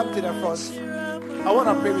to the front. I want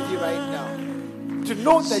to pray with you right now. To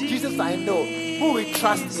know that Jesus I know, who we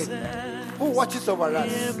trust in, who watches over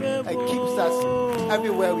us and keeps us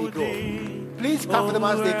everywhere we go. Please come for them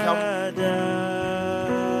as they come.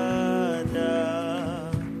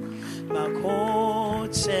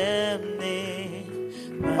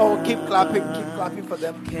 Oh, keep clapping for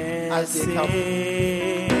them as they come.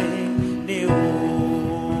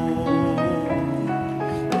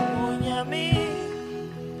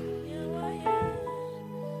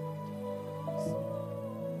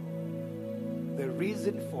 The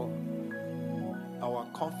reason for our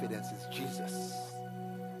confidence is Jesus.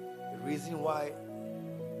 The reason why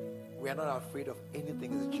we are not afraid of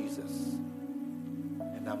anything is Jesus.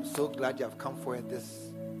 And I'm so glad you have come forward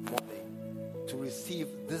this morning to receive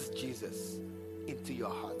this Jesus into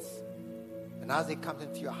your hearts. And as it comes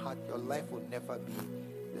into your heart, your life will never be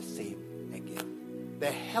the same again.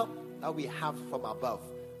 The help that we have from above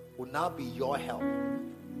will now be your help,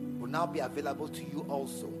 will now be available to you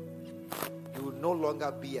also. You will no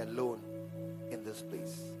longer be alone in this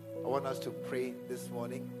place. I want us to pray this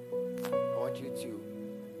morning. I want you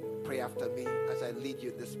to pray after me as I lead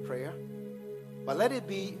you in this prayer. But let it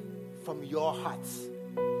be from your hearts,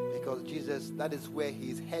 because Jesus, that is where he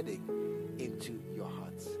is heading, into your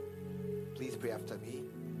hearts. Please pray after me.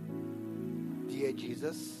 Dear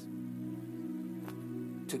Jesus,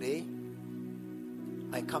 today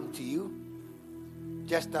I come to you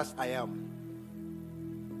just as I am.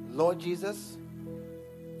 Lord Jesus,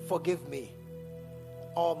 forgive me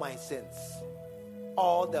all my sins,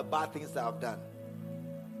 all the bad things that I've done.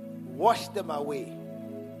 Wash them away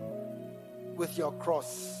with your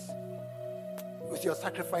cross, with your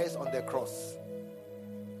sacrifice on the cross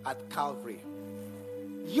at Calvary.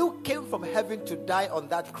 You came from heaven to die on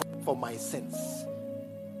that cross for my sins.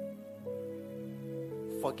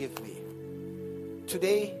 Forgive me.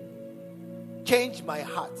 Today, change my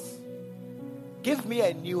heart. Give me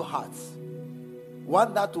a new heart,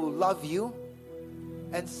 one that will love you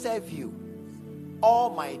and serve you all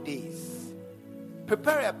my days.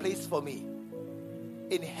 Prepare a place for me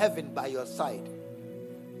in heaven by your side,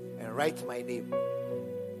 and write my name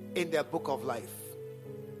in the book of life.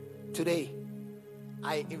 Today,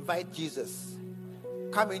 I invite Jesus,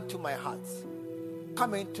 come into my heart,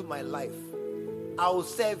 come into my life. I will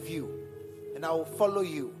serve you and I will follow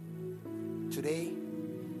you. Today,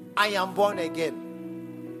 I am born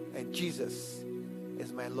again, and Jesus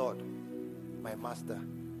is my Lord, my Master,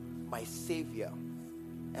 my Savior,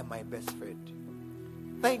 and my best friend.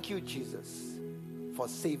 Thank you, Jesus, for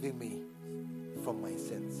saving me from my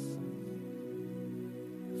sins.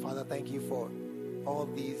 Father, thank you for all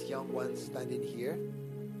these young ones standing here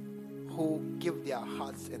who give their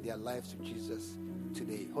hearts and their lives to Jesus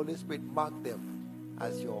today. Holy Spirit, mark them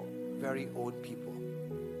as your very own people.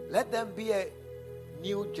 Let them be a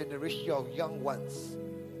new generation of young ones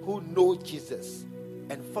who know Jesus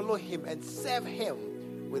and follow him and serve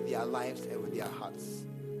him with their lives and with their hearts.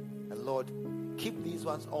 And Lord, keep these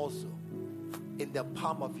ones also in the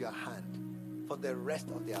palm of your hand for the rest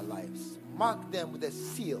of their lives. Mark them with a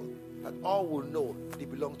seal that all will know they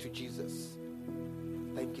belong to Jesus.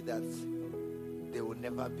 Thank you that they will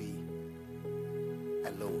never be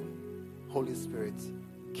alone. Holy Spirit,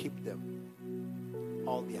 keep them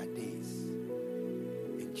all their days.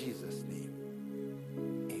 In Jesus' name,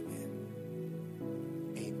 amen.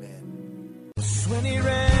 Amen. When he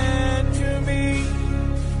ran to me,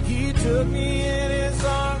 he took me in his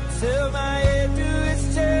arms, held my head to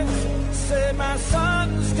his chest, said, my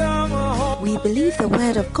son's come home. We believe the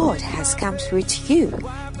word of God has come through to you.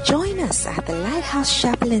 Join us at the Lighthouse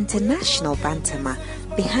Chapel International, Bantama,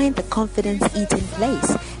 behind the Confidence Eating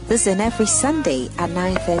Place. This is every Sunday at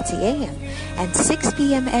 9:30 a.m. and 6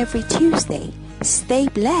 p.m. every Tuesday. Stay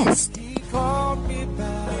blessed. He called me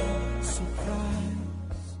back.